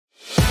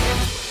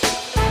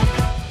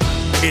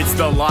It's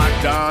the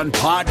Locked On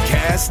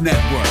Podcast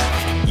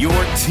Network, your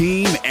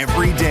team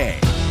every day.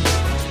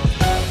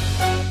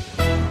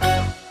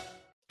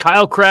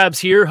 Kyle Krabs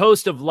here,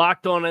 host of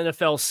Locked On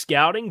NFL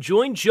Scouting.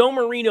 Join Joe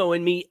Marino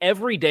and me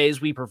every day as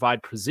we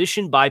provide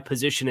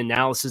position-by-position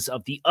analysis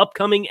of the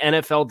upcoming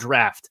NFL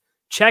Draft.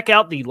 Check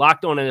out the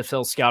Locked On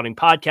NFL Scouting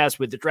podcast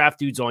with the Draft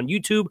Dudes on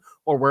YouTube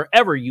or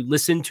wherever you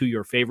listen to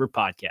your favorite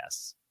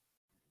podcasts.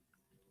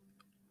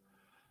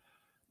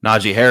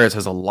 Najee Harris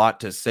has a lot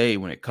to say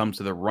when it comes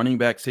to the running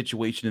back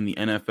situation in the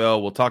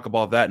NFL. We'll talk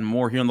about that and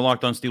more here on the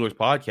Locked On Steelers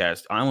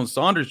podcast. Alan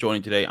Saunders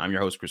joining today. I'm your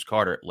host, Chris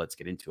Carter. Let's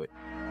get into it.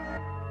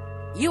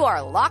 You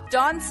are Locked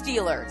On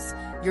Steelers,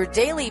 your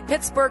daily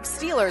Pittsburgh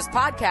Steelers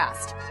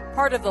podcast,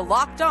 part of the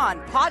Locked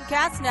On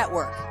Podcast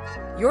Network,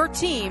 your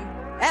team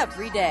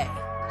every day.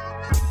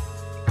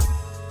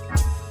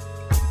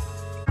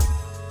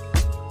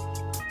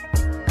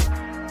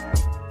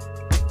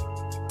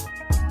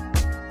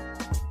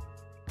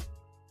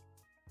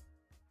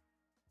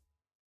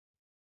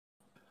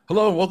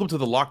 Hello and welcome to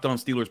the Locked On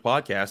Steelers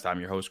podcast. I'm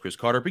your host, Chris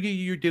Carter, bringing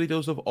you your daily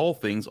dose of all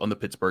things on the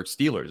Pittsburgh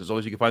Steelers. As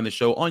always, you can find the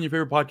show on your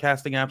favorite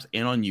podcasting apps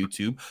and on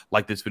YouTube.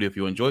 Like this video if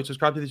you enjoyed.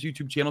 Subscribe to this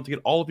YouTube channel to get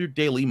all of your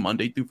daily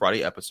Monday through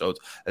Friday episodes,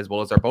 as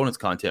well as our bonus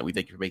content. We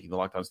thank you for making the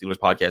Locked On Steelers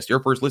podcast your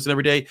first listen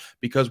every day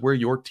because we're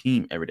your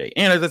team every day.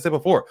 And as I said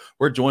before,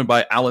 we're joined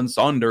by Alan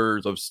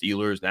Saunders of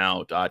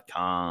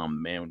SteelersNow.com.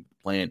 Man,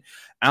 playing.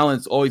 Alan,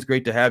 it's always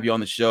great to have you on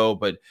the show,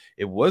 but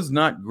it was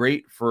not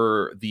great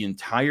for the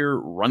entire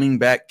running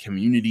back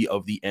community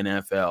of the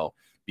NFL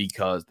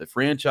because the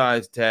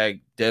franchise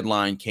tag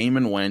deadline came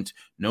and went.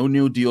 No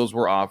new deals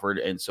were offered.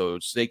 And so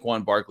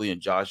Saquon Barkley and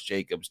Josh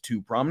Jacobs,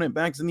 two prominent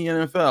backs in the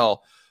NFL,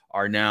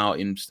 are now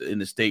in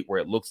the state where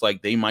it looks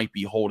like they might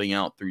be holding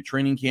out through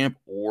training camp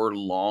or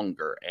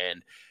longer.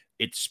 And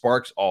it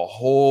sparks a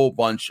whole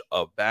bunch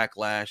of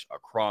backlash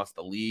across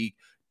the league.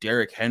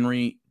 Derrick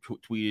Henry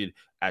tweeted,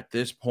 "At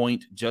this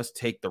point, just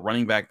take the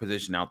running back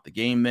position out the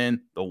game.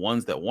 Then the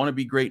ones that want to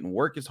be great and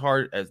work as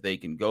hard as they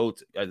can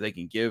as they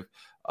can give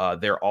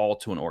their all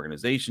to an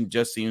organization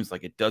just seems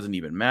like it doesn't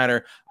even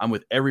matter. I'm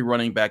with every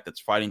running back that's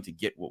fighting to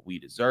get what we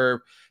deserve."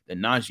 Then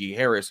Najee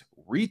Harris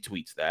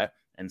retweets that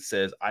and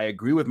says, "I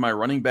agree with my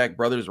running back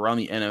brothers around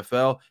the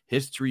NFL.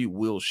 History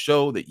will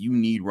show that you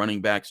need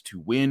running backs to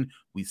win.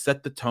 We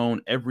set the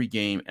tone every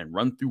game and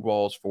run through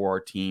walls for our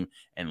team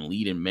and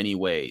lead in many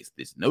ways.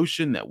 This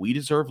notion that we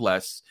deserve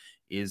less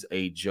is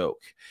a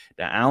joke."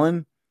 Now,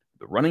 Alan,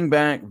 the running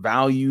back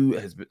value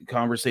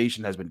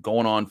conversation has been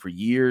going on for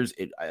years.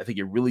 I think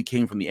it really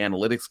came from the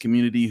analytics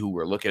community who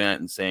were looking at it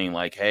and saying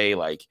like, hey,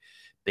 like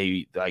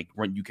you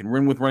can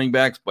run with running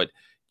backs, but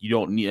you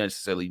don't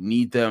necessarily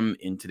need them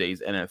in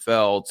today's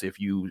NFL if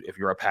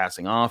you're a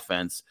passing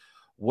offense.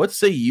 What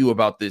say you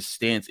about this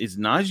stance? Is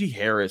Najee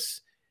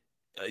Harris,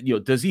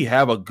 does he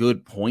have a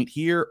good point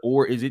here,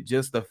 or is it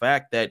just the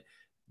fact that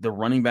the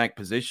running back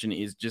position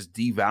is just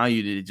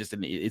devalued? It's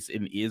an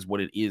is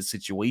what it is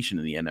situation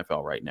in the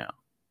NFL right now.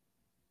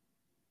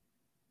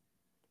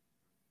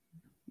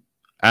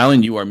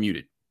 Alan, you are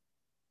muted.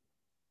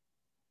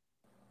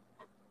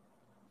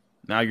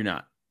 Now you're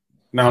not.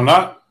 No, I'm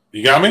not.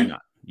 You got me?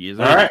 Yes,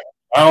 all right.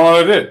 I don't know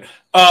what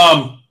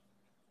I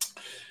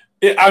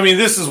did.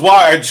 This is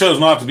why I chose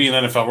not to be an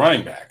NFL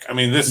running back.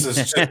 This is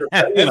just,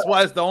 that's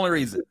why it's the only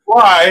reason.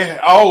 Why?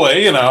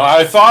 Always,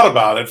 I thought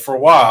about it for a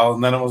while,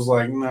 and then it was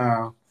like,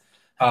 no.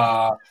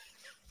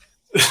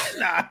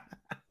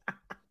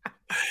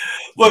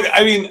 Look,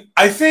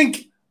 I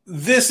think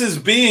this is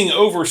being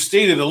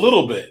overstated a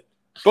little bit.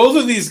 Both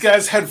of these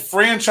guys had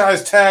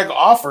franchise tag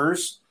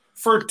offers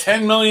for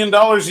 $10 million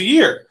a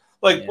year.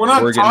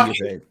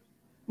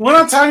 We're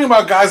not talking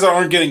about guys that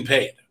aren't getting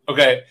paid.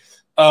 Okay.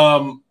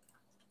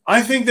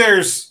 I think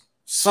there's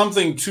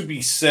something to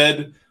be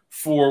said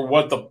for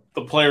what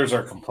the players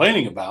are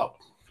complaining about,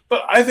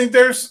 but I think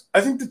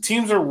the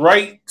teams are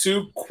right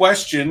to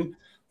question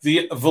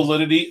the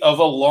validity of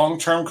a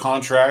long-term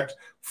contract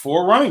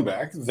for running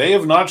back. They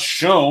have not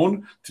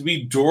shown to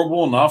be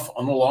durable enough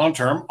on the long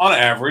term, on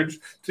average,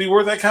 to be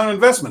worth that kind of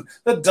investment.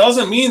 That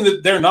doesn't mean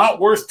that they're not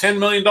worth $10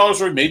 million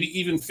or maybe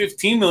even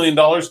 $15 million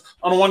on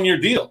a one-year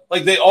deal.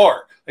 They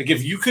are.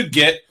 If you could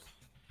get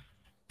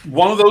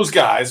one of those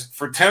guys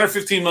for $10 or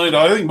 $15 million,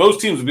 I think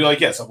most teams would be like,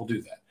 yes, I will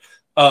do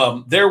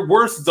that. They're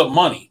worth the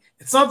money.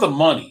 It's not the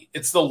money.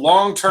 It's the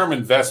long-term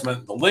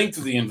investment, the length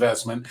of the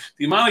investment,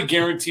 the amount of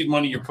guaranteed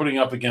money you're putting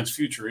up against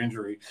future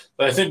injury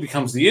that I think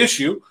becomes the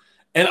issue.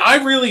 And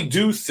I really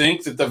do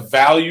think that the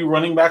value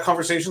running back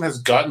conversation has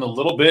gotten a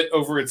little bit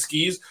over its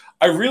skis.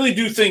 I really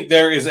do think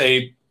there is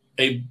a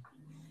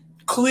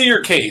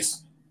clear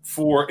case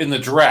for, in the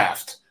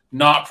draft,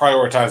 not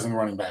prioritizing the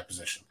running back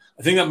position.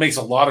 I think that makes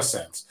a lot of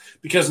sense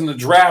because in the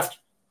draft,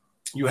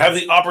 you have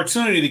the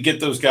opportunity to get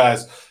those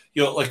guys.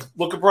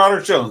 Look at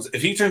Broderick Jones.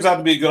 If he turns out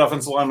to be a good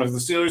offensive lineman for the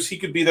Steelers, he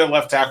could be their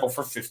left tackle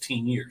for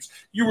 15 years.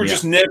 You were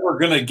just never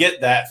going to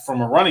get that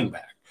from a running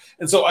back.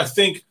 And so I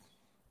think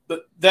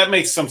that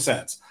makes some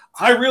sense.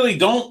 I really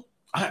don't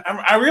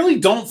I really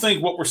don't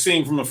think what we're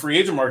seeing from the free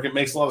agent market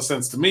makes a lot of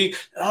sense to me.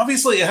 And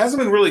obviously, it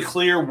hasn't been really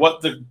clear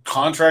what the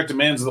contract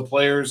demands of the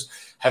players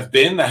have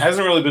been. That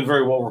hasn't really been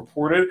very well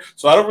reported.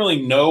 So I don't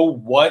really know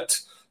what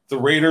the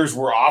Raiders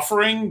were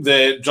offering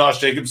that Josh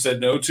Jacobs said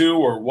no to,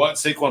 or what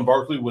Saquon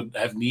Barkley would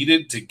have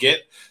needed to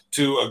get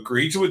to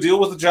agree to a deal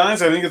with the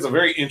Giants. I think it's a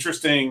very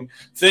interesting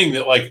thing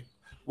that, like,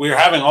 we're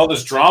having all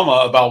this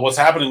drama about what's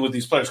happening with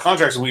these players'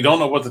 contracts, and we don't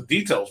know what the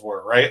details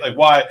were, right? Like,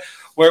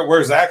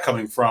 where's that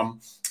coming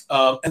from?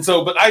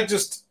 But I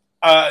just,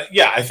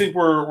 I think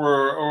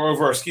we're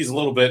over our skis a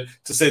little bit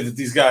to say that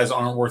these guys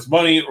aren't worth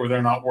money, or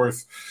they're not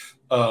worth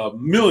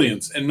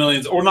millions and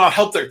millions, or not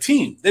help their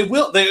team. They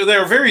will. They're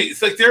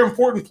they're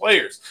important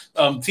players.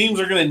 Teams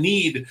are going to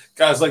need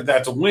guys like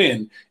that to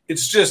win.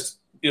 It's just,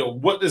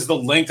 what is the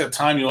length of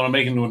time you want to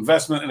make into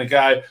investment in a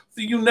guy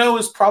that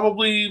is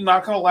probably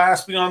not going to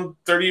last beyond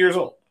 30 years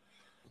old?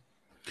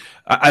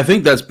 I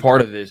think that's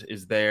part of this.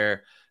 Is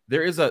there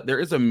is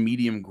a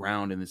medium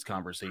ground in this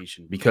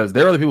conversation, because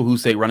there are the people who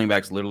say running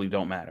backs literally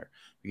don't matter,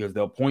 because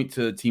they'll point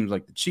to teams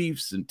like the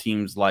Chiefs and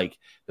teams like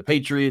the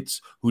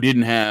Patriots who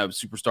didn't have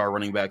superstar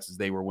running backs as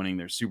they were winning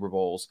their Super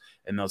Bowls,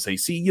 and they'll say,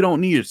 "See, you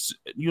don't need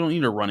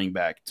a running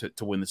back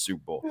to win the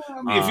Super Bowl."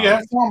 If you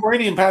have Tom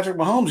Brady and Patrick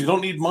Mahomes, you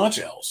don't need much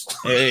else.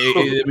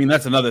 I mean,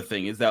 that's another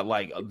thing, is that,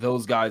 like,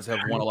 those guys have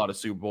won a lot of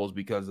Super Bowls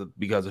because of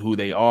who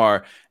they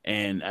are,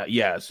 and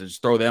so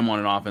just throw them on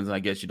an offense, and I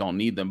guess you don't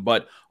need them.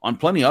 But on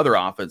plenty of other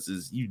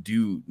offenses, you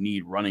do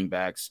need running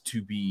backs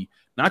to be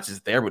not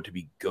just there, but to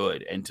be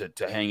good and to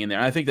hang in there.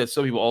 And I think that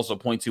some people also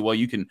point to, well,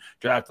 you can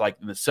draft like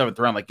in the 7th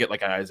round, like get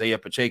like an Isaiah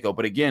Pacheco.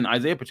 But again,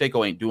 Isaiah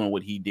Pacheco ain't doing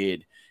what he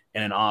did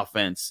in an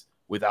offense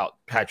without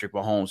Patrick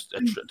Mahomes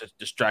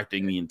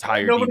distracting the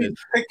entire team. Nobody's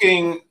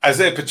picking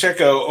Isaiah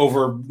Pacheco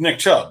over Nick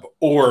Chubb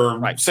or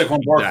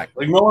Saquon Barkley.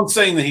 Exactly. Like, no one's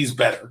saying that he's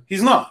better.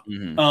 He's not.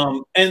 Mm-hmm.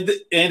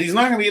 And he's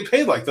not going to get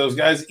paid like those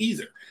guys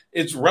either.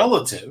 It's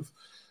relative.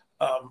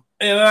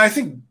 And I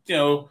think,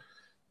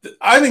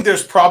 I think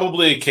there's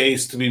probably a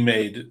case to be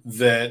made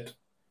that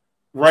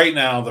right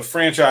now the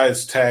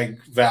franchise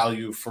tag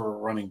value for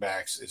running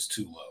backs is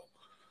too low,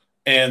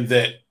 and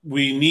that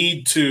we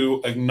need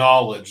to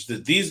acknowledge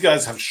that these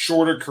guys have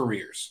shorter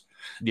careers.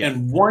 Yeah.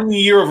 And 1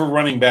 year of a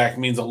running back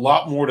means a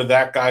lot more to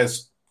that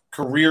guy's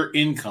career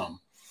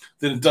income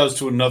than it does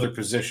to another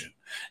position.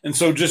 And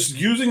so just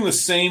using the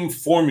same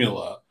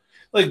formula,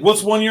 like,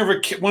 what's 1 year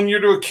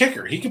to a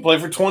kicker? He could play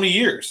for 20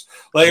 years.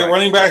 Like, a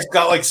running back's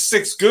got like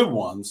 6 good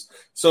ones.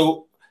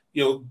 So,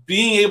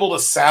 being able to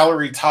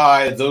salary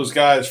tie those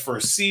guys for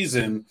a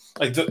season,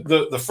 like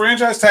the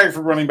franchise tag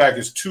for running back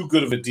is too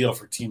good of a deal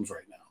for teams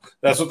right now.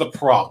 That's what the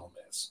problem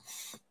is.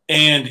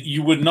 And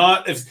you would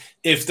not,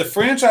 if the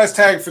franchise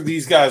tag for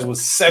these guys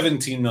was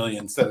 17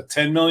 million instead of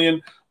 10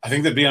 million, I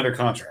think they'd be under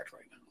contract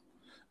right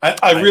now.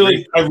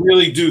 I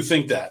really do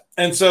think that.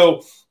 And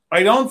so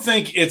I don't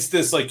think it's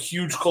this like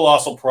huge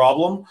colossal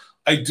problem.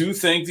 I do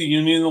think the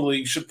union and the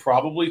league should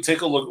probably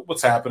take a look at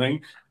what's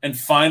happening and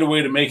find a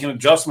way to make an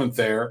adjustment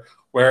there,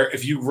 where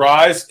if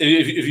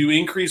you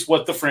increase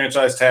what the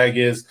franchise tag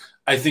is,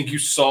 I think you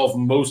solve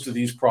most of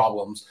these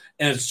problems.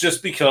 And it's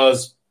just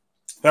because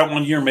that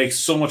 1 year makes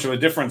so much of a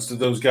difference to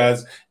those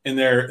guys in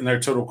their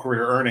total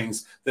career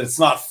earnings that it's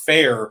not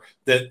fair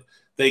that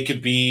they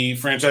could be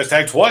franchise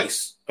tagged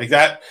twice. Like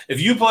that,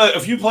 if you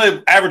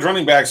play average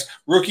running backs,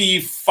 rookie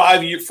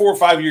 4 or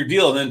 5 year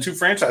deal, and then 2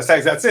 franchise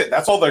tags, that's it.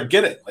 That's all they're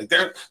getting. Like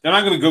they're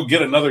not going to go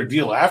get another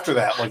deal after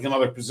that, like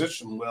another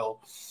position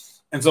will.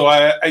 And so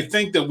I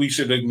think that we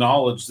should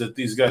acknowledge that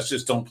these guys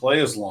just don't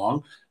play as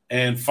long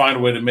and find a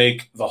way to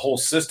make the whole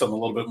system a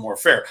little bit more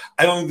fair.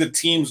 I don't think the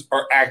teams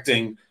are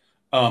acting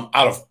out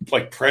of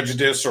like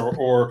prejudice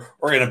or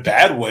in a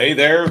bad way.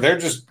 They're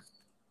just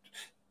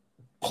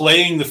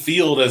playing the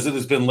field as it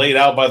has been laid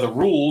out by the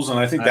rules, and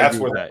I think that's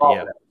where the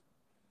problem is.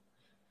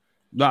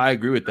 No, I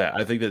agree with that.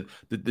 I think that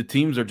the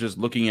teams are just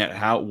looking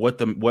at what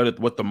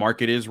the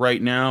market is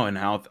right now and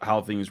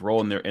how things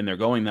roll, and they're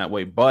going that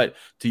way. But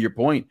to your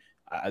point,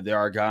 there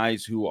are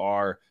guys who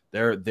are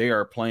they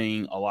are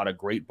playing a lot of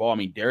great ball. I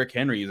mean, Derrick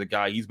Henry is a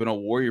guy. He's been a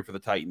warrior for the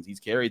Titans. He's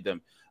carried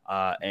them.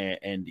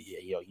 And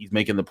he's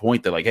making the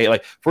point that, like, hey,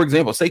 like, for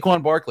example,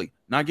 Saquon Barkley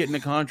not getting a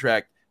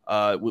contract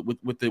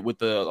with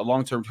the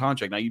long-term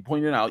contract. Now, you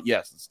pointed out,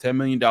 yes, it's $10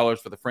 million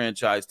for the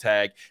franchise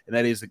tag, and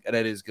that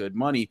is good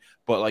money.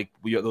 But like,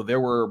 there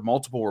were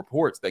multiple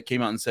reports that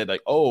came out and said,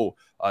 like,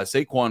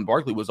 Saquon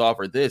Barkley was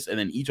offered this, and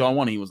then each on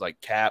one he was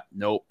like, cap,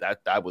 nope,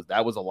 that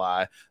was a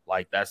lie.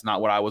 Like, that's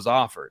not what I was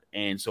offered.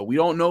 And so we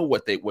don't know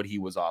what he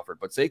was offered.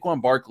 But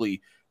Saquon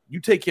Barkley, you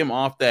take him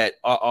off that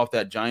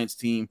Giants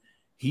team,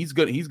 he's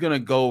gonna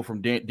go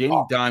from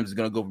Danny Dimes is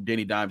gonna go from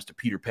Danny Dimes to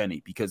Peter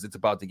Penny, because it's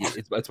about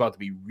to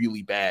be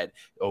really bad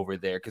over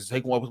there. Because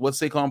what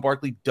Saquon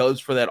Barkley does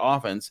for that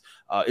offense,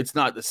 it's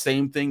not the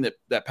same thing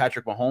that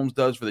Patrick Mahomes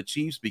does for the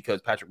Chiefs,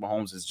 because Patrick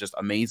Mahomes is just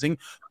amazing,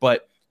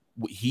 but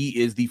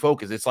he is the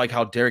focus. It's like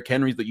how Derrick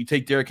Henry, that you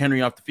take Derrick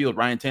Henry off the field,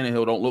 Ryan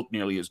Tannehill don't look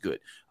nearly as good.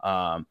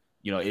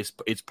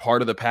 it's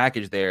part of the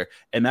package there,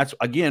 and that's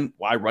again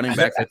why running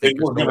backs. I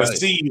think we're going to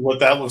see what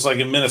that looks like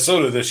in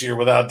Minnesota this year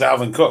without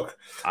Dalvin Cook.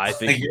 I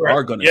think we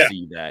are going to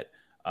see that.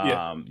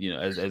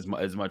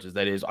 As much as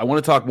that is, I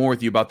want to talk more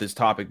with you about this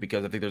topic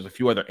because I think there's a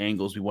few other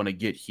angles we want to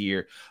get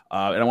here,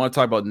 and I want to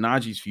talk about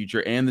Najee's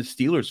future and the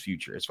Steelers'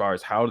 future as far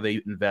as how do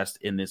they invest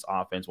in this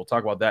offense. We'll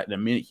talk about that in a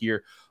minute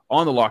here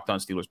on the Locked On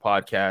Steelers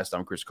podcast.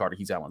 I'm Chris Carter.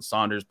 He's Alan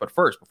Saunders. But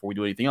first, before we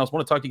do anything else, I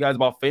want to talk to you guys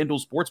about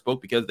FanDuel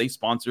Sportsbook because they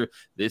sponsor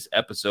this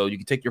episode. You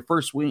can take your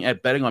first swing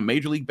at betting on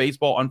Major League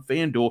Baseball on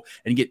FanDuel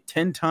and get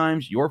 10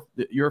 times your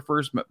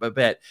first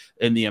bet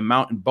and the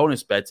amount in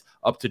bonus bets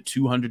up to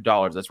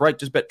 $200. That's right.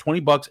 Just bet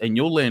 $20 and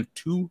you'll land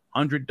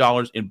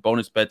 $200 in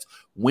bonus bets,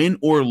 win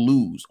or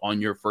lose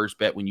on your first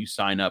bet when you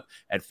sign up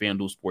at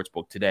FanDuel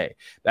Sportsbook today.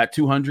 That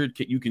 $200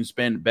 you can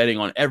spend betting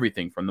on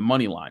everything from the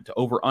money line to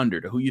over under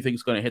to who you think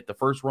is going to hit the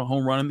first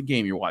home run in the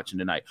game you're watching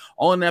tonight.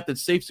 All in an app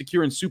that's safe,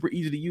 secure, and super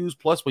easy to use.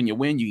 Plus, when you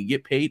win, you can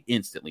get paid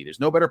instantly. There's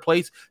no better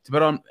place to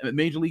bet on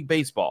Major League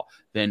Baseball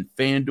than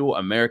FanDuel,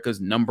 America's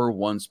 #1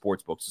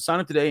 sportsbook. So sign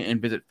up today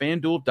and visit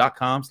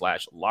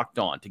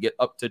FanDuel.com/lockedon to get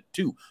up to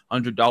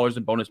 $200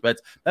 in bonus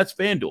bets. That's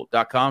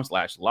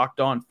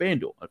FanDuel.com/lockedon.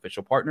 FanDuel,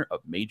 official partner of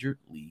Major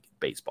League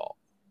Baseball.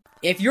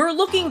 If you're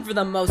looking for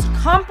the most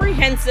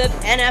comprehensive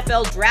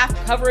NFL draft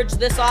coverage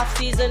this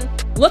offseason,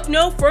 look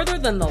no further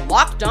than the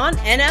Locked On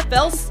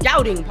NFL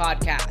Scouting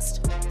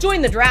Podcast.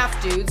 Join the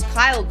draft dudes,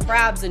 Kyle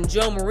Krabs and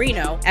Joe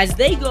Marino, as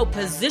they go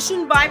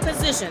position by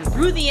position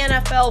through the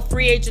NFL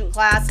free agent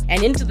class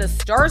and into the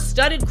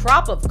star-studded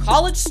crop of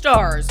college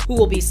stars who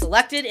will be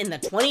selected in the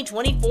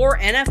 2024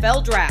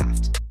 NFL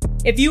Draft.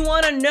 If you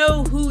want to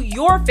know who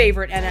your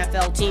favorite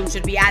NFL team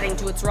should be adding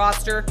to its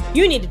roster,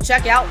 you need to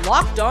check out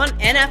Locked On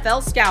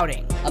NFL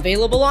Scouting,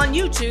 available on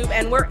YouTube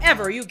and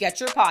wherever you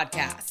get your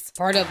podcasts.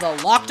 Part of the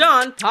Locked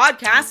On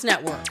Podcast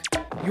Network,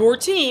 your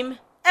team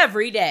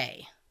every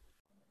day.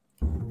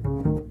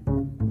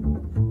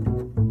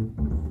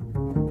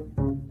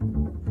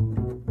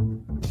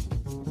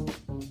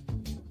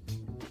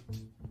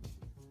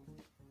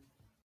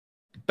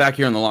 Back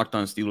here on the Locked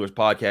On Steelers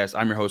podcast,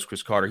 I'm your host,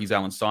 Chris Carter. He's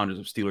Alan Saunders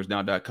of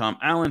SteelersNow.com.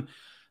 Alan,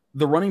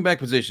 the running back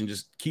position,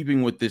 just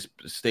keeping with this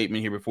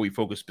statement here before we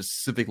focus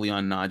specifically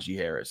on Najee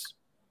Harris.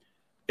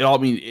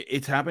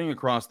 It's happening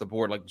across the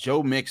board. Like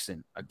Joe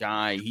Mixon, a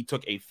guy, he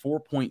took a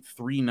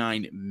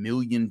 $4.39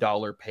 million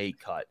pay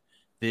cut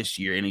this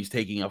year, and he's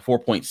taking a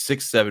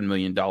 $4.67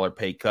 million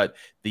pay cut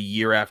the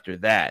year after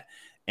that.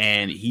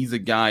 And he's a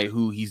guy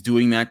who he's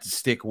doing that to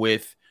stick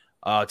with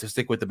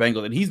the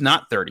Bengals. And he's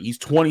not 30. He's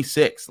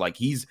 26. Like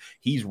he's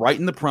right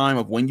in the prime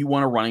of when you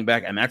want a running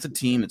back. And that's a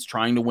team that's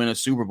trying to win a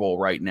Super Bowl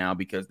right now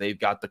because they've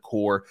got the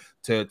core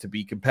to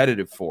be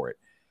competitive for it.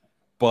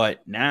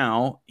 But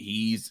now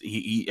he's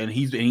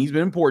been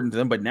important to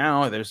them. But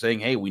now they're saying,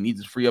 hey, we need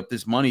to free up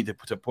this money to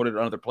put it in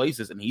other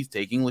places. And he's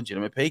taking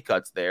legitimate pay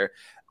cuts there.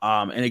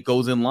 And it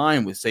goes in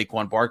line with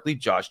Saquon Barkley,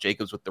 Josh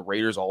Jacobs with the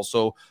Raiders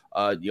also,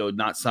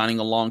 not signing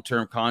a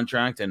long-term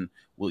contract. And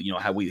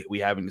we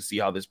having to see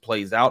how this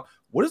plays out.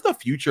 What is the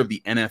future of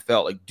the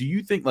NFL? Like, do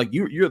you think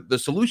you're the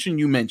solution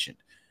you mentioned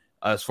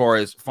as far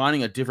as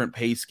finding a different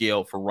pay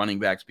scale for running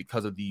backs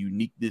because of the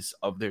uniqueness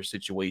of their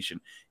situation?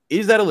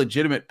 Is that a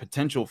legitimate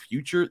potential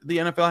future the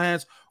NFL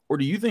has? Or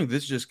do you think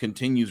this just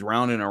continues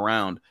round and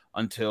around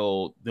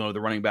until the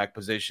running back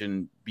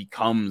position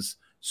becomes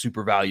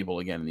super valuable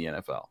again in the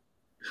NFL?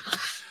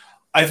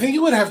 I think it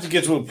would have to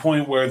get to a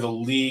point where the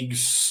league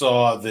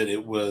saw that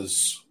it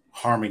was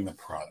harming the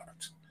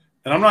product.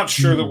 And I'm not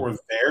sure that we're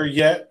there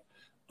yet.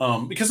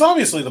 Because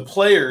obviously the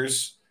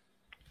players,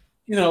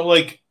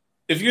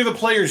 if you're the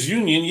players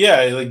union,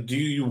 do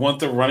you want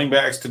the running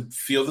backs to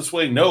feel this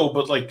way? No,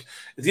 but at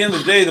the end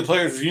of the day, the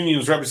players union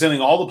is representing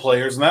all the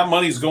players, and that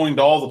money's going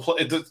to all the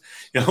players.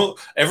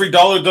 Every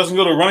dollar that doesn't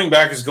go to a running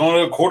back is going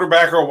to a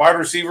quarterback or a wide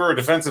receiver or a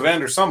defensive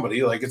end or somebody.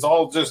 It's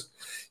all just,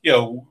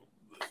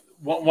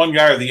 one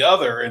guy or the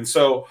other. And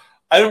so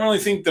I don't really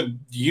think the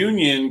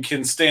union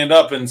can stand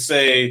up and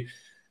say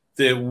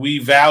that we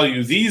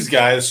value these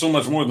guys so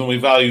much more than we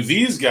value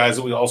these guys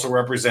that we also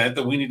represent,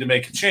 that we need to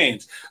make a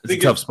change. It's a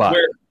tough spot.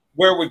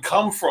 Where it would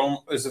come from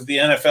is if the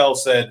NFL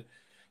said,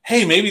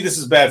 hey, maybe this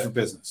is bad for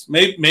business.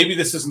 Maybe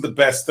this isn't the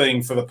best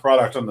thing for the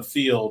product on the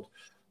field.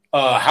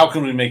 How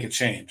can we make a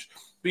change?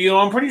 But,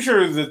 I'm pretty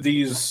sure that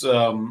these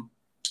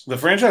the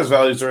franchise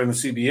values are in the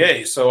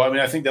CBA. So,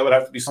 I think that would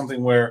have to be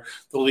something where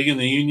the league and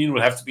the union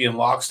would have to be in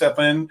lockstep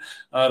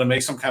to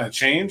make some kind of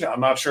change. I'm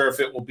not sure if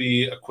it will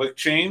be a quick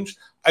change.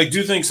 I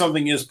do think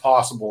something is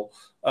possible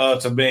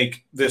to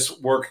make this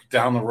work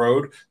down the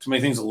road, to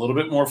make things a little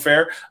bit more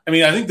fair. I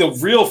think the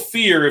real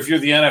fear, if you're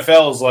the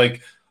NFL, is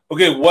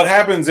okay, what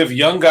happens if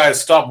young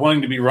guys stop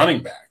wanting to be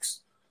running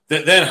backs?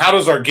 Then how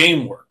does our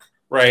game work,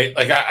 right?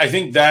 I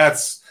think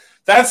that's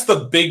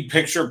the big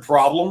picture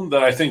problem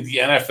that I think the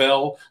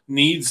NFL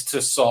needs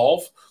to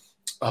solve.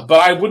 But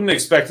I wouldn't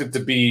expect it to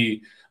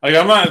be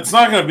it's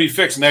not going to be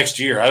fixed next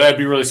year. I'd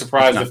be really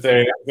surprised if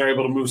they're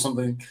able to move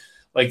something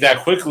like that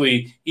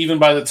quickly, even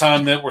by the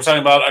time that we're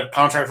talking about a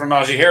contract for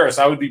Najee Harris.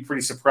 I would be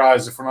pretty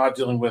surprised if we're not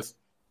dealing with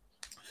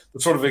the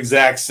sort of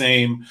exact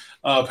same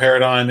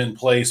paradigm in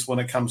place when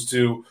it comes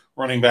to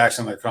running backs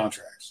and their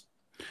contracts.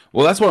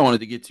 Well, that's what I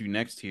wanted to get to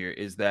next here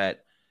is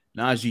that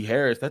Najee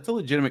Harris, that's a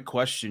legitimate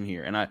question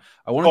here. And I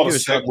want to give a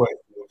segue.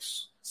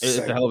 It's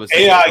a hell of a segue.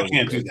 AI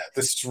can't do that.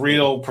 This is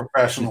real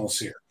professionals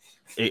here.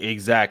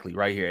 Exactly,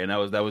 right here. And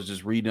that was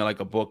just reading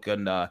like a book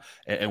and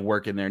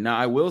working there. Now,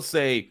 I will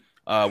say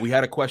we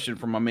had a question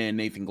from my man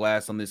Nathan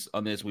Glass on this.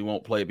 We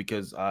won't play it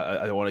because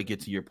I don't want to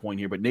get to your point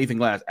here. But Nathan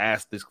Glass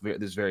asked this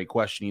very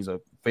question. He's a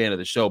fan of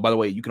the show. By the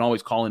way, you can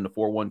always call in to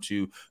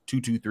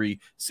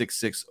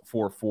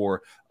 412-223-6644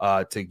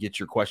 to get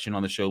your question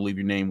on the show. Leave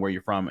your name, where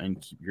you're from, and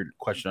keep your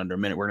question under a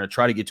minute. We're going to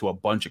try to get to a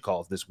bunch of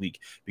calls this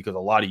week because a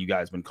lot of you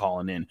guys have been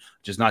calling in.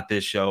 Just not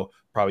this show,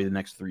 probably the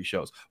next 3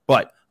 shows.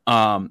 But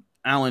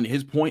Alan,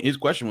 his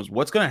question was,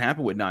 what's going to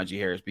happen with Najee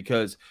Harris?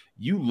 Because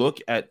you look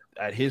at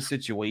his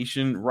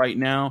situation right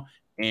now,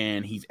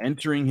 and he's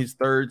entering his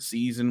 3rd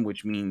season,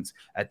 which means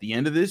at the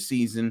end of this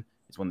season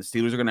is when the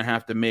Steelers are going to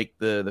have to make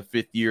the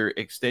 5th-year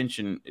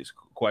extension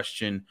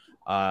question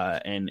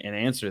and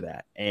answer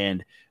that.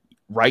 And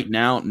right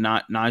now,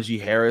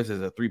 Najee Harris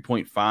is a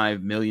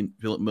 $3.5 million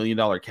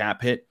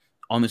cap hit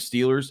on the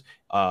Steelers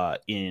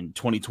in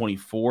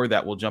 2024.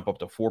 That will jump up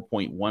to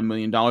 $4.1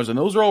 million, and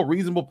those are all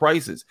reasonable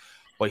prices.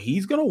 But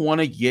he's going to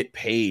want to get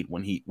paid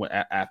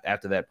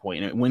after that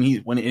point. And when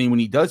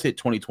he does hit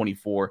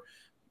 2024,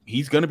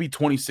 he's going to be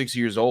 26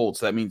 years old.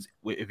 So that means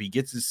if he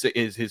gets his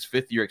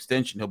 5th-year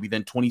extension, he'll be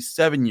then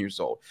 27 years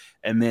old.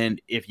 And then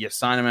if you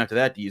sign him after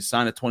that, do you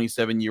sign a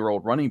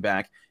 27-year-old running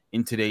back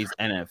in today's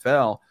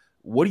NFL?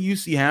 What do you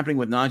see happening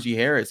with Najee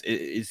Harris?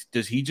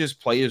 Does he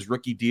just play his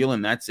rookie deal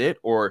and that's it?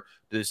 Or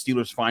do the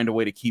Steelers find a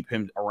way to keep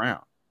him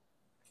around?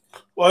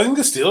 Well, I think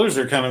the Steelers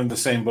are kind of in the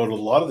same boat with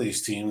a lot of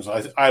these teams.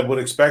 I would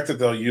expect that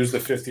they'll use the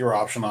 5th-year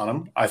option on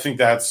him. I think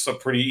that's a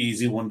pretty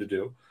easy one to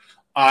do.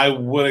 I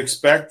would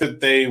expect that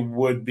they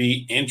would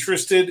be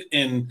interested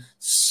in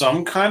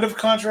some kind of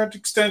contract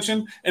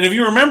extension. And if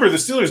you remember, the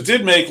Steelers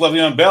did make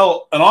Le'Veon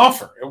Bell an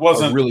offer. It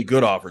wasn't a really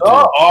good offer, the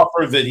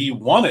offer that he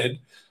wanted,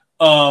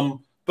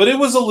 but it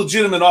was a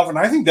legitimate offer. And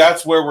I think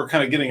that's where we're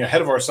kind of getting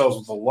ahead of ourselves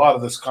with a lot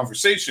of this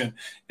conversation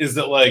is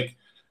that, like,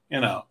 you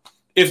know,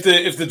 if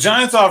the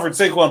Giants offered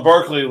Saquon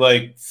Barkley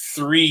like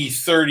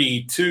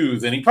 $332,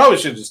 then he probably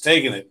should have just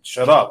taken it and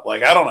shut up.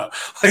 Like, I don't know.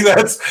 Like,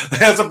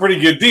 that's a pretty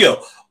good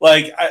deal.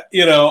 Like, I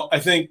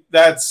think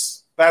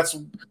that's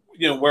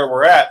where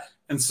we're at.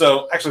 And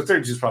so actually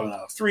 32 is probably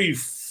not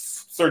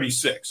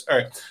 336. All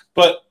right.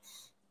 But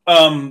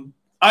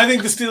I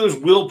think the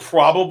Steelers will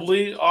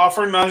probably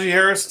offer Najee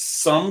Harris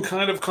some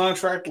kind of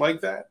contract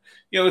like that.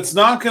 It's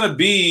not going to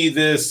be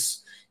this,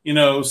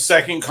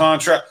 second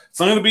contract. It's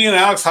not going to be an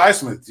Alex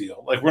Highsmith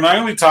deal. Like, we're not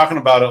going to be talking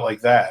about it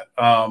like that.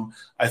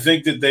 I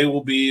think that they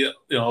will be,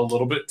 a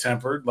little bit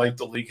tempered, like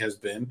the league has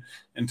been,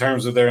 in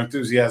terms of their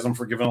enthusiasm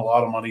for giving a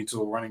lot of money to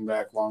a running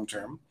back long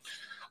term.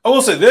 I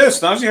will say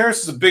this: Najee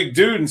Harris is a big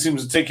dude and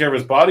seems to take care of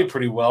his body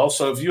pretty well.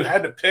 So if you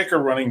had to pick a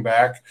running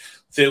back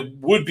that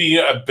would be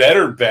a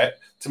better bet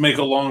to make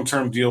a long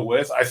term deal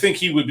with, I think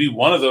he would be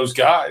one of those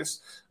guys.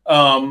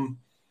 The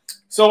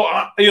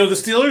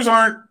Steelers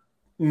aren't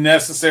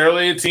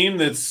necessarily a team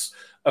that's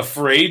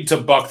afraid to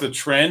buck the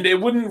trend. It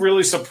wouldn't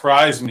really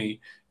surprise me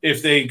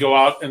if they go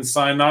out and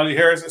sign Najee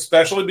Harris,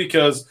 especially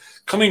because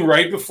coming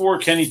right before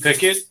Kenny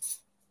Pickett's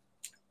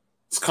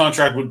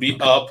contract would be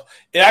up.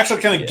 It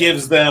actually kind of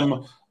gives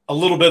them a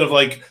little bit of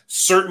like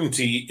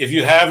certainty. If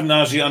you have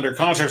Najee under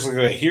contract, like,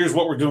 okay, here's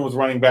what we're doing with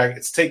running back.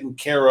 It's taken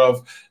care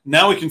of.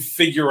 Now we can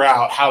figure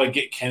out how to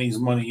get Kenny's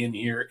money in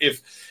here.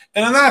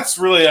 And that's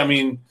really,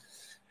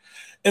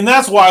 and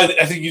that's why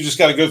I think you just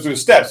got to go through the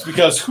steps,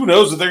 because who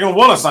knows if they're going to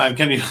want to sign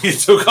Kenny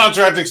to a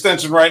contract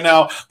extension right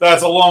now.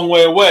 That's a long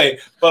way away.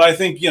 But I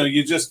think, you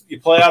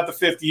play out the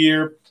 5th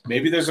year.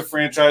 Maybe there's a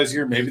franchise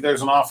here. Maybe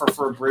there's an offer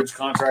for a bridge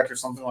contract or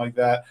something like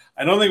that.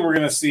 I don't think we're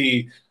going to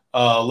see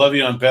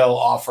Le'Veon Bell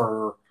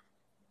offer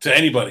to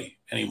anybody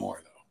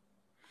anymore, though.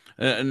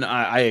 And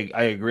I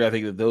agree. I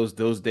think that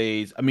those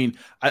days. I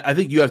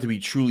think you have to be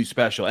truly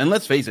special. And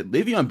let's face it,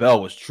 Le'Veon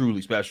Bell was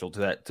truly special to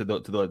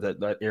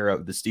that era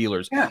of the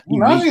Steelers. Yeah,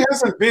 he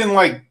hasn't been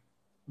like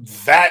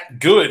that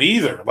good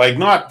either. Like,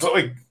 not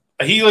like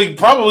he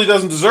probably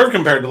doesn't deserve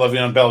compared to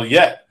Le'Veon Bell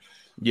yet.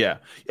 Yeah,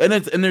 and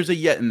there's a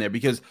yet in there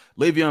because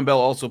Le'Veon Bell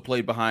also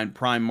played behind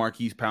prime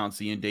Marquise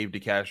Pouncey and Dave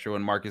DeCastro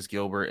and Marcus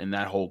Gilbert and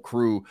that whole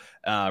crew,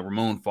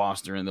 Ramon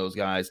Foster and those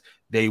guys.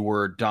 They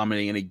were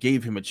dominating, and it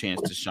gave him a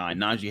chance to shine.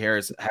 Najee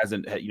Harris has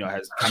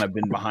kind of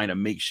been behind a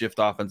makeshift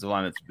offensive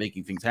line that's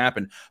making things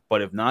happen.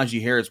 But if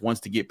Najee Harris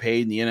wants to get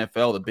paid in the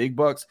NFL, the big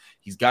bucks,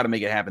 he's got to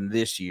make it happen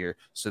this year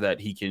so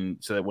that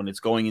when it's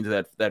going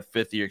into that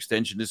 5th-year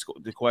extension,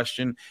 the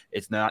question,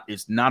 it's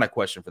not a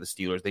question for the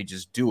Steelers. They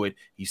just do it.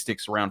 He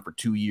sticks around for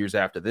 2 years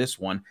after this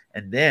one,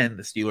 and then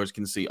the Steelers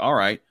can see, all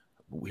right,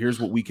 here's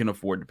what we can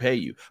afford to pay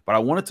you. But I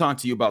want to talk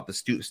to you about the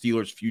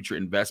Steelers' future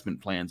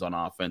investment plans on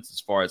offense as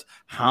far as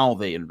how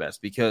they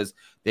invest, because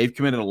they've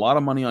committed a lot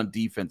of money on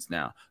defense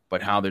now,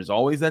 but how there's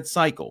always that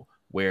cycle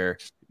where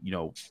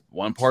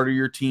one part of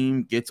your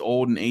team gets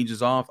old and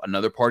ages off.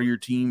 Another part of your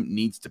team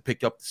needs to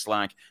pick up the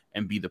slack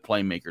and be the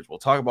playmakers. We'll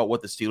talk about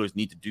what the Steelers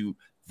need to do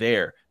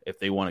there if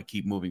they want to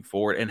keep moving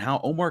forward, and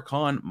how Omar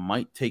Khan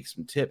might take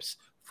some tips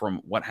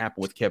from what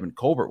happened with Kevin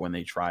Colbert when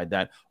they tried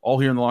that. All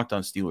here in the Locked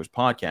On Steelers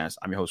podcast.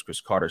 I'm your host,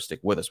 Chris Carter. Stick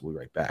with us. We'll be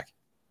right back.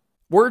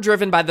 We're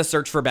driven by the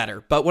search for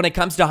better, but when it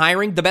comes to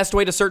hiring, the best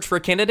way to search for a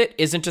candidate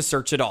isn't to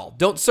search at all.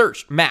 Don't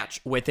search,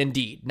 match with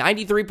Indeed.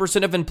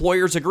 93% of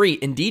employers agree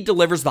Indeed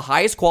delivers the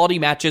highest quality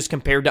matches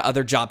compared to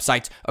other job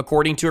sites,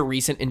 according to a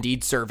recent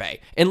Indeed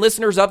survey. And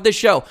listeners of this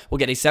show will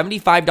get a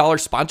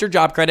 $75 sponsored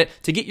job credit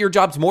to get your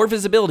jobs more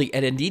visibility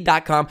at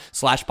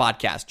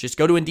Indeed.com/podcast. Just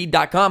go to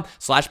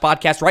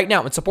Indeed.com/podcast right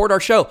now and support our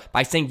show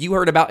by saying you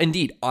heard about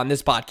Indeed on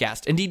this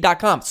podcast.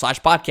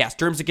 Indeed.com/podcast.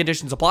 Terms and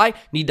conditions apply.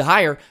 Need to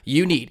hire?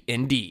 You need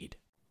Indeed.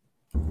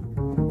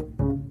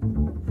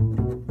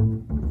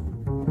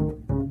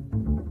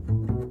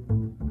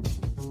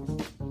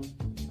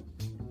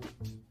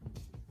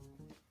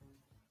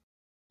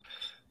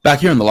 Back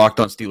here on the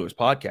Locked On Steelers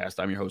podcast,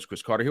 I'm your host,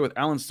 Chris Carter, here with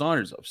Alan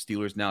Saunders of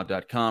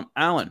SteelersNow.com.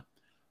 Alan,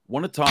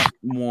 want to talk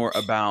more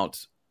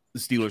about the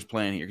Steelers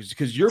plan here,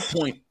 because your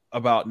point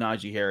about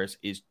Najee Harris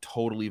is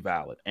totally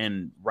valid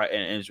and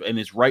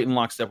it's right in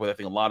lockstep with, I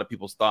think, a lot of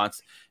people's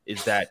thoughts,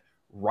 is that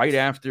right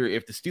after,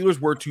 if the Steelers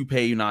were to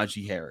pay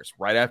Najee Harris,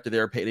 right after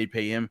they'd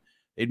pay him,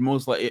 they'd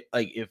most like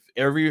if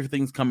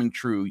everything's coming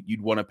true,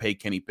 you'd want to pay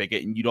Kenny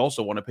Pickett, and you'd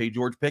also want to pay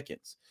George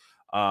Pickens,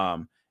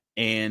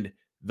 and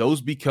those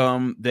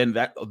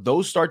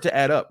start to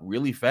add up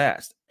really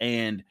fast.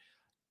 And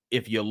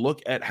if you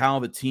look at how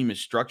the team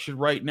is structured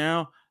right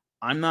now,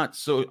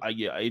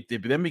 it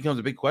then becomes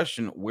a big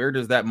question: where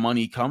does that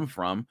money come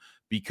from?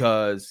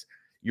 Because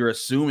you're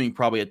assuming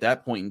probably at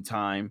that point in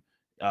time,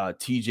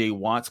 TJ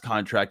Watt's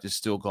contract is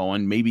still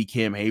going. Maybe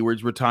Cam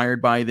Hayward's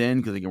retired by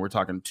then, because again, we're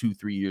talking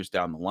 2-3 years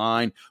down the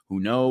line. Who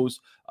knows?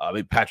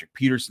 Maybe Patrick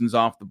Peterson's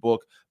off the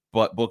books,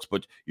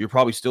 but you're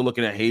probably still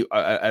looking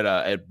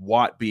at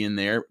Watt being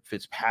there,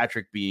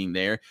 Fitzpatrick being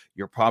there.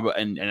 You're probably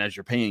and as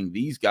you're paying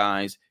these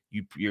guys,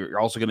 you're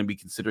also going to be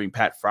considering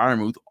Pat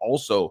Freiermuth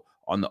also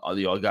on the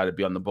got to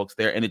be on the books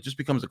there. And it just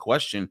becomes a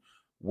question: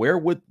 where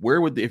would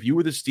if you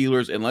were the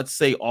Steelers, and let's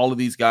say all of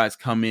these guys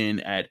come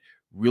in at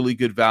really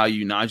good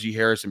value, Najee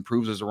Harris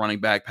improves as a running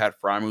back, Pat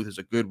Freiermuth is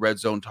a good red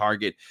zone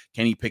target,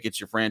 Kenny Pickett's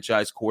your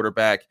franchise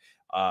quarterback,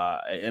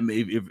 and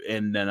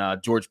then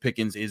George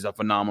Pickens is a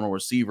phenomenal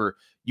receiver.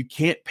 You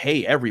can't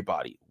pay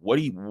everybody. What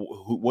do you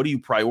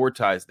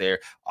prioritize there?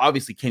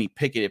 Obviously, Kenny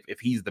Pickett, if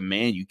he's the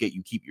man, you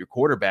keep your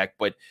quarterback,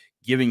 but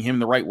giving him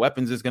the right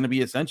weapons is going to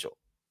be essential.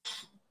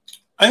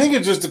 I think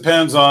it just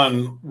depends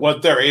on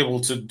what they're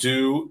able to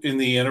do in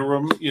the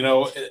interim.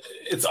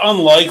 It's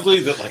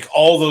unlikely that like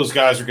all those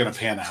guys are going to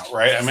pan out,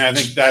 right? I mean, I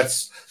think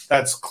that's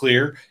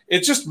clear.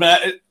 It's just,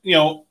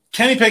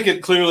 Kenny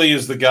Pickett clearly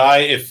is the guy.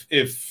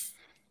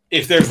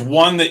 If there's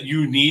one that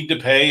you need to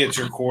pay, it's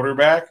your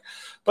quarterback.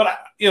 But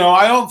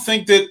I don't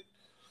think that.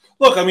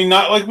 Look, I mean,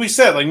 not like we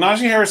said, like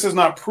Najee Harris has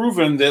not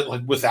proven that,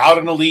 like, without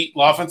an elite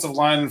offensive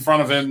line in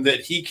front of him,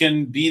 that he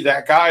can be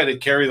that guy to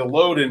carry the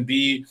load and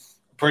be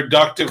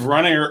productive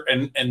runner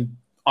and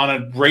on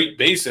a great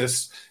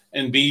basis,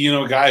 and be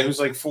a guy who's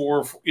like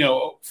 4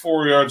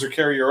 yards or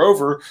carrier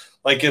over,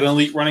 like an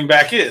elite running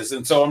back is.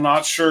 And so I'm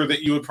not sure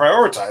that you would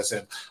prioritize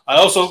him. I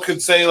also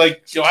could say,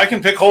 like, I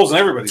can pick holes in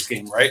everybody's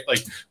game, right?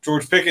 Like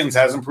George Pickens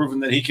hasn't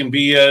proven that he can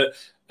be an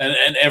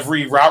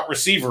every route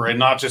receiver and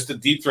not just a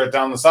deep threat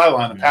down the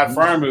sideline. And Pat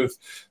Freiermuth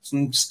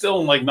is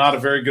still like not a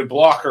very good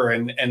blocker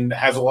and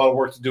has a lot of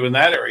work to do in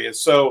that area.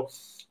 So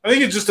I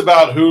think it's just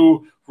about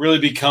who really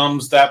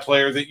becomes that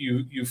player that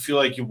you feel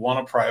like you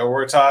want to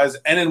prioritize,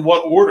 and in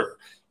what order.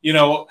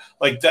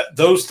 Like that,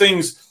 those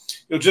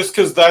things, just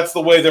because that's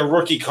the way their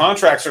rookie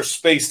contracts are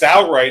spaced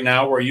out right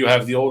now, where you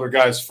have the older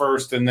guys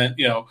first, and then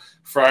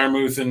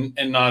Freiermuth and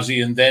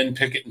Najee, and then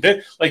Pickett and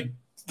Pitt. Like,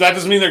 that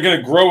doesn't mean they're going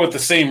to grow at the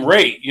same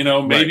rate.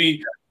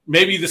 Maybe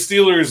the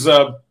Steelers,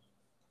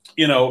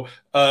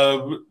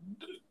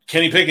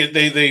 Kenny Pickett,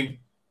 they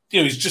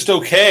he's just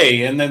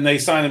okay, and then they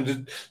sign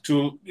him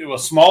to a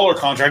smaller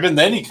contract, and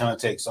then he kind of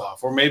takes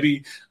off. Or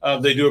maybe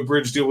they do a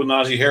bridge deal with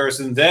Najee Harris,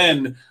 and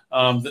then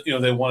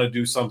they want to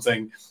do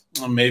something.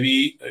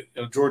 Maybe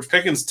George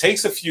Pickens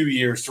takes a few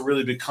years to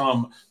really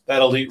become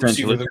that elite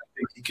receiver that I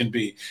think he can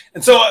be.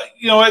 And so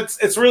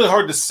it's really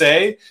hard to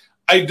say.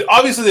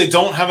 Obviously, they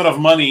don't have enough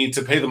money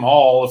to pay them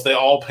all if they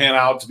all pan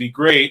out to be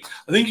great.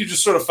 I think you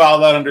just sort of file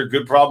that under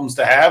good problems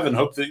to have and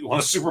hope that you won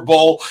a Super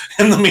Bowl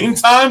in the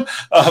meantime,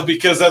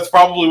 because that's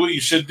probably what you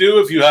should do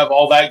if you have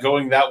all that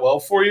going that well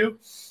for you.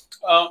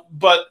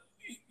 But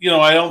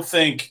I don't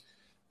think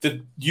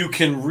that you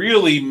can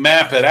really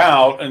map it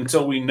out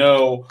until we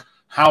know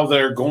how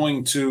they're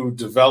going to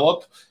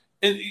develop.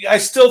 And I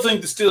still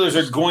think the Steelers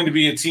are going to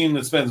be a team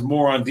that spends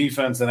more on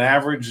defense than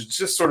average. It's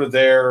just sort of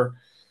their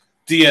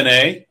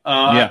DNA.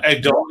 I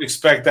don't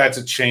expect that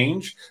to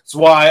change. That's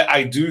why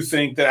I do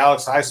think that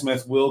Alex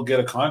Highsmith will get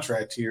a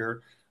contract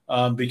here,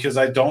 because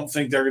I don't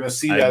think they're going to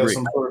see that as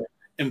some sort of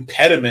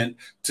impediment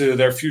to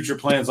their future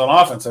plans on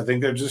offense. I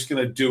think they're just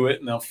going to do it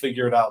and they'll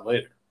figure it out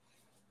later.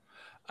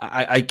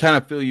 I kind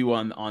of feel you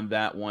on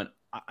that one.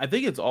 I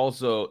think it's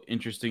also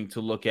interesting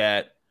to look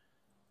at,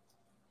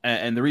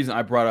 and the reason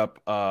I brought up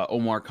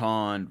Omar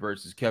Khan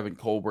versus Kevin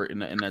Colbert in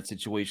that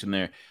situation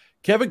there.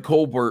 Kevin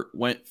Colbert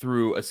went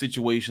through a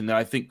situation that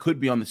I think could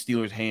be on the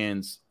Steelers'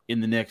 hands in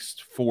the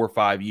next 4 or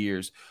 5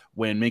 years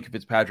when Minkah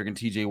Fitzpatrick and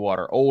TJ Watt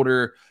are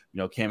older.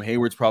 Cam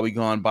Hayward's probably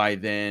gone by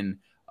then.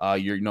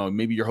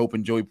 Maybe you're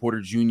hoping Joey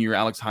Porter Jr.,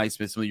 Alex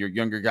Highsmith, some of your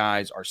younger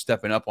guys are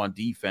stepping up on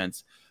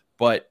defense,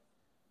 but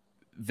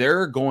there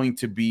are going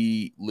to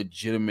be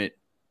legitimate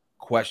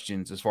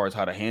questions as far as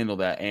how to handle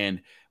that.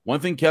 And one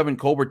thing Kevin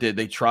Colbert did,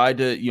 they tried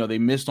to, they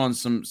missed on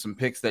some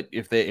picks that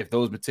if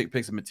those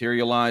picks had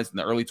materialized in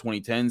the early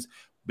 2010s,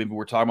 maybe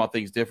we're talking about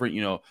things different.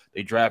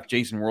 They draft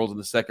Jason Worlds in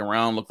the second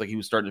round, looked like he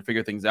was starting to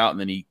figure things out, and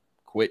then he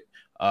quit,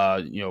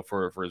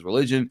 for his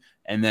religion.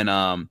 And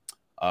then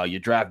you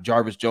draft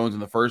Jarvis Jones in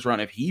the first round.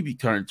 If he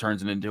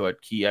turns it into a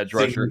key edge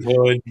rusher,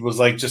 it was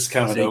like just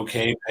kind of an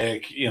okay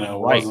pick,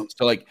 right?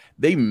 So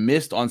they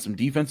missed on some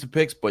defensive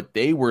picks, but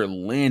they were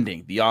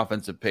landing the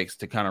offensive picks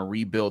to kind of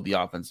rebuild the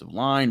offensive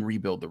line,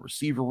 rebuild the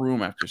receiver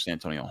room after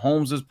Santonio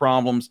Holmes's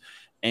problems,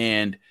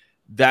 and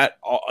that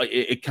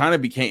it kind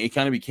of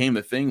became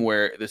the thing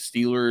where the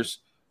Steelers'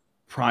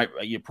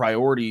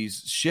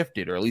 priorities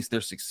shifted, or at least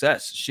their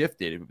success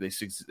shifted. They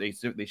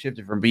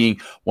shifted from being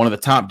one of the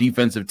top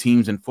defensive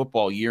teams in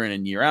football year in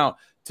and year out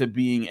to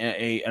being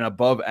an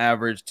above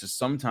average to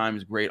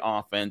sometimes great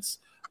offense,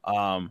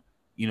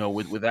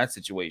 with that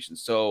situation.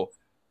 So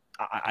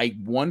I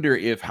wonder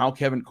if how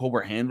Kevin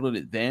Colbert handled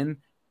it then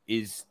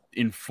is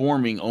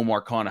informing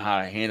Omar Khan how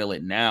to handle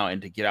it now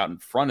and to get out in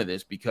front of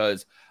this,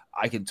 because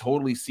I can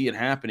totally see it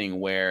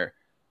happening where,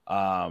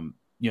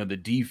 the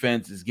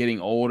defense is getting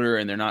older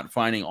and they're not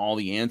finding all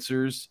the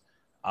answers,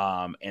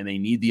 and they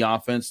need the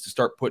offense to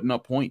start putting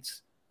up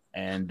points.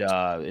 And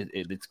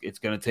it's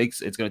going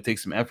to take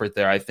some effort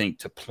there, I think,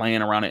 to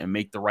plan around it and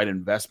make the right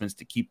investments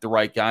to keep the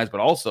right guys, but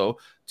also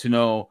to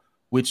know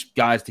which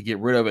guys to get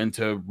rid of and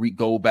to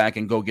go back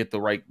and go get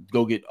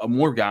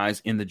more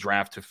guys in the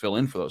draft to fill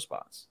in for those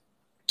spots.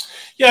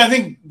 Yeah, I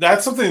think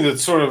that's something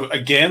that's sort of,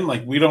 again,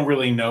 like we don't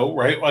really know,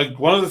 right? Like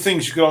one of the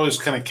things you could always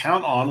kind of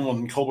count on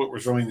when Colbert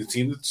was running the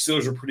team, the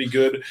Steelers were pretty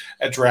good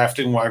at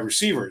drafting wide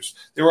receivers.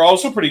 They were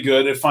also pretty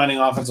good at finding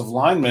offensive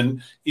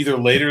linemen either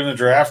later in the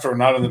draft or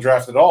not in the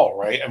draft at all,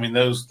 right? I mean,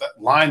 that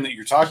line that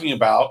you're talking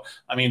about,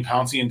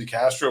 Pouncey and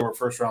DeCastro were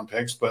first-round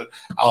picks, but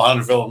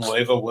Alejandro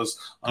Villanueva was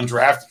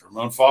undrafted.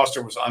 Ramon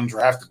Foster was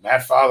undrafted.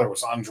 Matt Fowler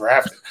was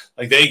undrafted.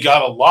 Like they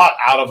got a lot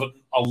out of it.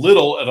 A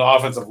little at the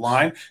offensive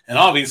line, and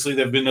obviously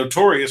they've been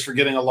notorious for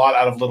getting a lot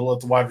out of little at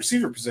the wide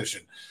receiver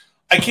position.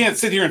 I can't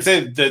sit here and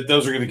say that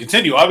those are going to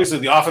continue. Obviously,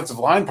 the offensive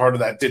line part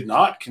of that did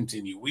not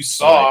continue. We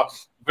saw a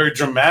very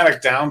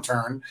dramatic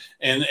downturn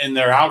in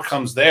their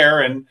outcomes there,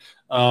 and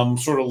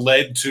sort of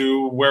led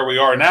to where we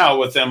are now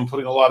with them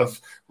putting a lot of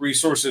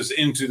resources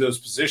into those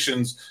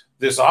positions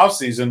this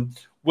offseason.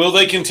 Will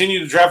they continue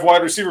to draft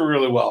wide receiver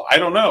really well? I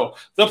don't know.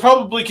 They'll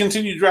probably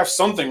continue to draft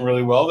something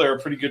really well. They're a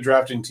pretty good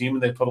drafting team,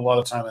 and they put a lot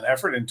of time and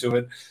effort into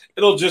it.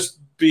 It'll just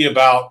be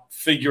about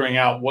figuring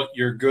out what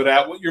you're good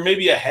at, what you're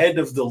maybe ahead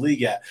of the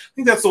league at. I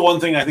think that's the one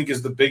thing I think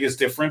is the biggest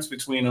difference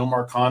between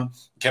Omar Khan and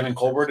Kevin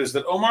Colbert is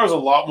that Omar is a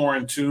lot more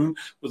in tune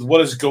with what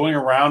is going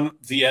around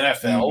the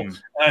NFL. And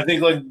I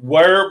think like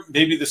where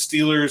maybe the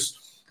Steelers'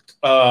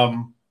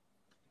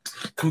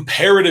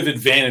 comparative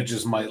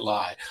advantages might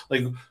lie.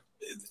 Like,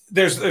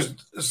 there's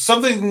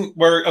something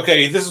where,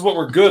 okay, this is what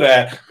we're good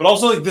at, but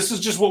also like this is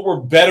just what we're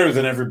better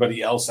than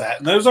everybody else at.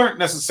 And those aren't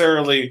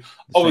necessarily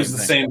always the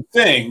same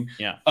thing.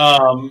 Yeah.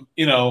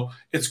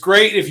 It's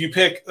great if you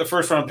pick the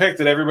first round pick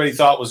that everybody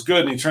thought was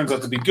good and he turns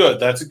out to be good.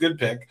 That's a good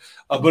pick.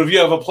 But if you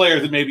have a player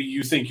that maybe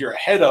you think you're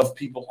ahead of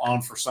people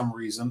on for some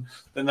reason,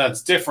 then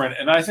that's different.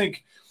 And I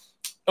think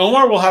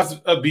Omar will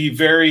have to be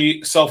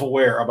very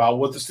self-aware about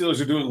what the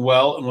Steelers are doing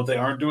well and what they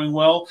aren't doing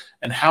well,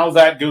 and how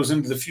that goes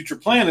into the future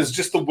plan is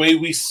just the way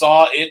we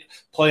saw it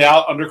play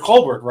out under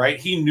Colbert, right?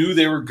 He knew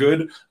they were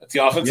good at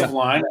the offensive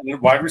line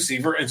and wide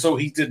receiver, and so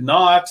he did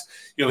not,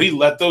 he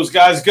let those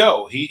guys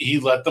go. He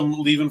let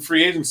them leave in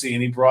free agency,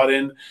 and he brought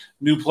in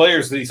new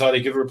players that he thought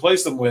he could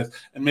replace them with.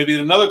 And maybe in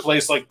another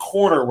place like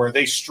corner where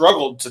they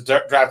struggled to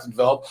draft and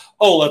develop,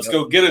 let's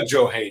go get a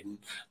Joe Hayden.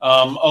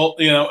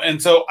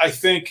 And so I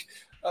think –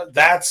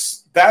 that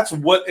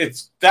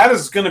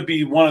is going to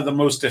be one of the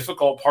most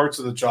difficult parts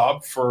of the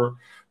job for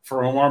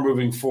Omar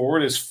moving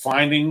forward, is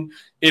finding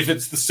if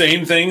it's the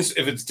same things,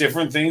 if it's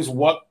different things,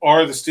 what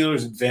are the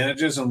Steelers'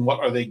 advantages and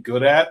what are they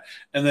good at,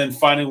 and then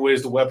finding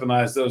ways to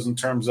weaponize those in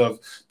terms of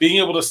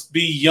being able to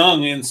be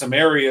young in some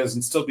areas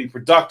and still be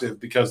productive,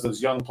 because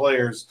those young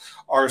players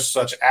are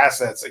such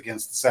assets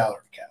against the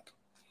salary cap.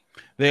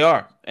 They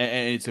are,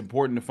 and it's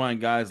important to find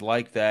guys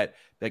like that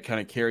that kind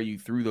of carry you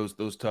through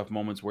those tough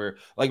moments where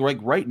like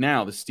right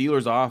now, the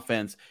Steelers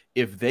offense,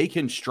 if they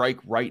can strike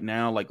right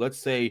now, like let's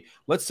say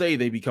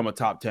they become a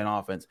top 10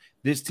 offense,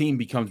 this team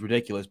becomes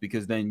ridiculous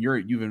because then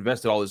you've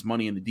invested all this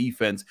money in the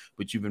defense,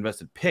 but you've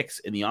invested picks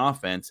in the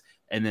offense.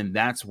 And then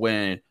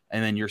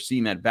then you're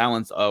seeing that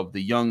balance of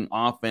the young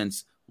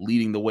offense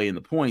leading the way in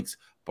the points,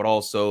 but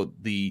also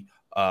the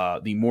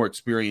more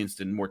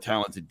experienced and more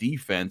talented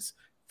defense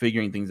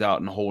figuring things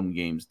out and holding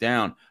games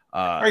down.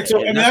 Right.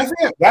 So I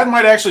think that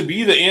might actually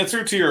be the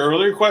answer to your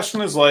earlier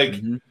question is like,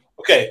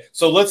 okay,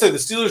 so let's say the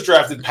Steelers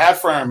drafted Pat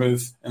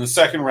Freiermuth in the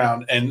second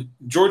round and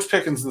George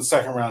Pickens in the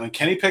second round and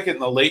Kenny Pickett in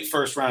the late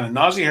first round and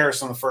Najee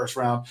Harris in the first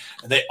round,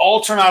 and they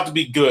all turn out to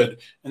be good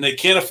and they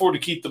can't afford to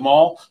keep them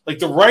all. Like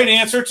the right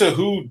answer to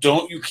who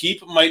don't you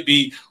keep might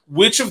be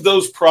which of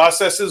those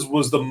processes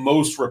was the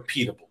most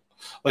repeatable.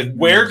 Like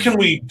where can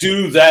we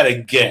do that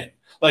again?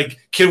 Like,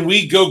 can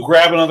we go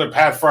grab another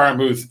Pat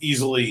Freiermuth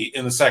easily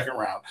in the second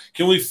round?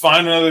 Can we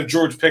find another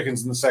George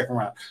Pickens in the second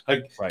round?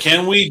 Like,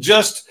 Can we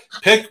just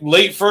pick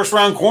late first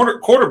round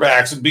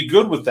quarterbacks and be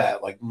good with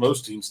that? Like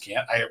most teams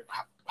can't. I am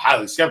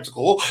highly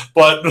skeptical,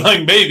 but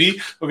like maybe.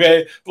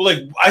 Okay. But like,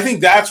 I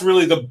think that's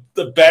really the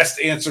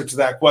best answer to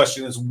that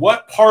question is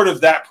what part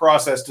of that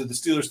process do the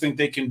Steelers think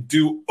they can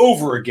do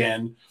over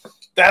again?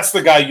 That's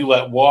the guy you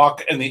let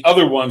walk, and the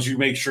other ones you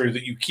make sure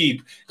that you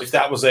keep. If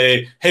that was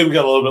hey, we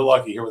got a little bit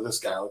lucky here with this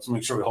guy, let's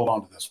make sure we hold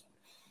on to this one.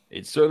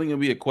 It's certainly going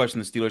to be a question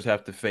the Steelers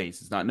have to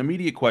face. It's not an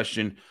immediate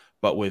question,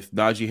 but with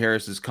Najee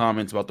Harris's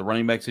comments about the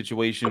running back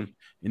situation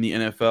in the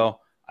NFL,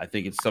 I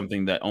think it's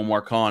something that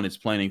Omar Khan is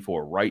planning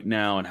for right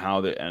now and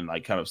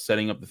kind of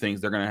setting up the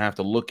things they're going to have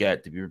to look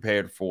at to be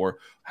prepared for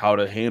how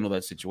to handle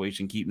that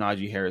situation, keep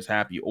Najee Harris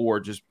happy, or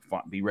just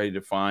be ready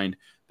to find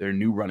their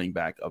new running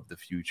back of the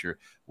future.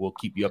 We'll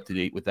keep you up to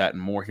date with that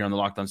and more here on the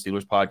Locked On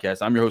Steelers podcast.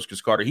 I'm your host,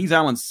 Chris Carter. He's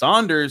Alan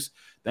Saunders.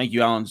 Thank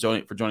you, Alan,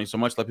 for joining so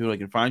much. Let people know they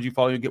can find you,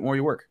 follow you, and get more of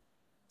your work.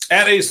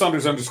 At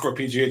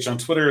 @Saunders_PGH on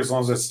Twitter, as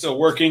long as that's still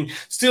working.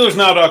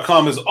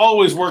 SteelersNow.com is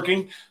always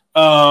working.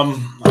 And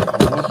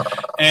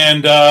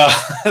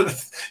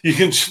you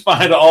can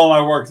find all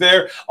my work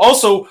there.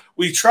 Also,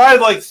 we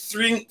tried like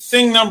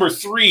thing number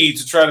 3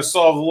 to try to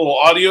solve the little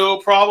audio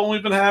problem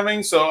we've been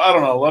having. So I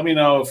don't know. Let me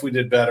know if we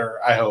did better.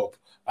 I hope.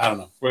 I don't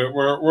know.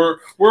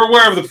 We're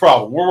aware of the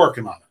problem. We're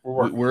working on it.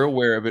 We're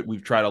aware of it.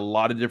 We've tried a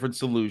lot of different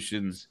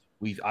solutions.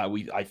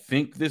 I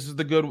think this is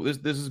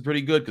this is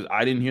pretty good because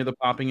I didn't hear the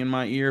popping in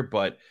my ear,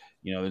 but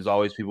there's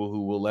always people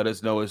who will let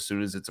us know as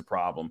soon as it's a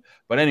problem.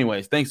 But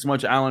anyways, thanks so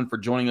much, Alan, for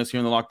joining us here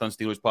on the Locked On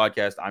Steelers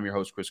podcast. I'm your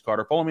host, Chris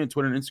Carter. Follow me on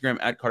Twitter and Instagram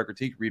at Carter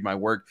Critique. Read my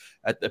work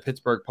at the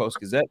Pittsburgh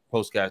Post-Gazette,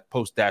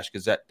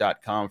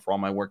 post-gazette.com for all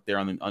my work there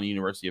on the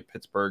University of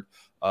Pittsburgh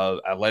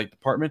athletic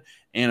department.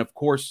 And of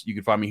course, you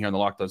can find me here on the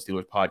Locked On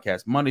Steelers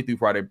podcast Monday through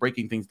Friday,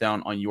 breaking things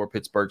down on your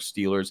Pittsburgh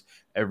Steelers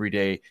every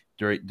day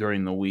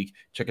during the week.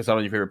 Check us out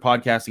on your favorite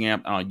podcasting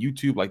app on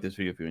YouTube. Like this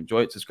video if you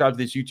enjoy it. Subscribe to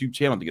this YouTube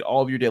channel to get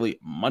all of your daily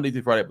Monday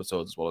through Friday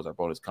episodes as well as our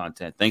bonus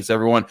content. Thanks,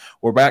 everyone.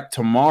 We're back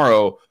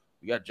tomorrow.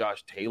 We got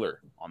Josh Taylor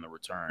on the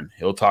return.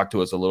 He'll talk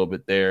to us a little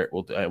bit there.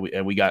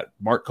 And we got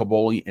Mark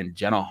Caboli and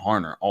Jenna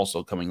Harner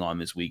also coming on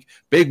this week.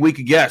 Big week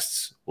of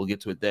guests. We'll get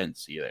to it then.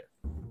 See you there.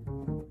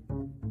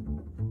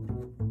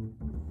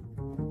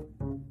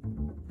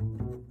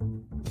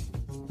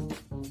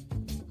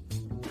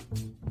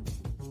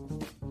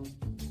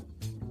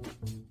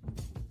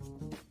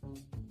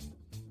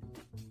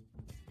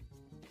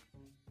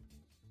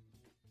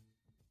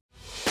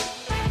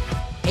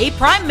 Hey,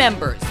 Prime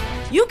members,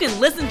 you can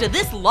listen to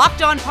this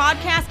Locked On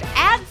podcast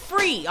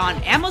ad-free on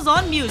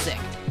Amazon Music.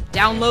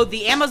 Download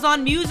the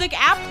Amazon Music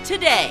app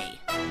today.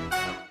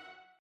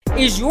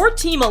 Is your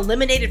team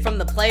eliminated from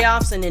the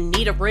playoffs and in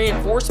need of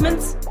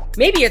reinforcements?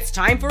 Maybe it's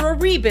time for a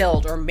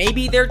rebuild, or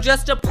maybe they're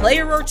just a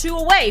player or two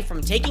away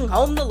from taking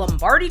home the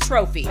Lombardi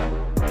Trophy.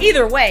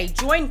 Either way,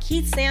 join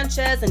Keith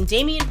Sanchez and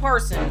Damian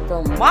Parson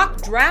for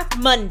Mock Draft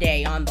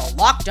Monday on the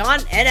Locked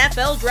On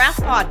NFL Draft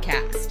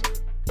Podcast.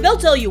 They'll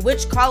tell you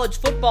which college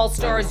football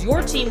stars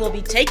your team will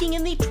be taking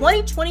in the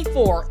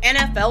 2024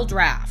 NFL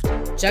Draft.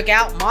 Check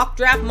out Mock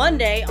Draft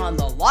Monday on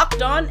the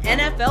Locked On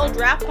NFL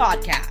Draft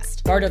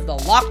Podcast, part of the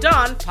Locked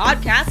On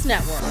Podcast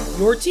Network.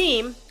 Your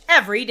team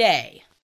every day.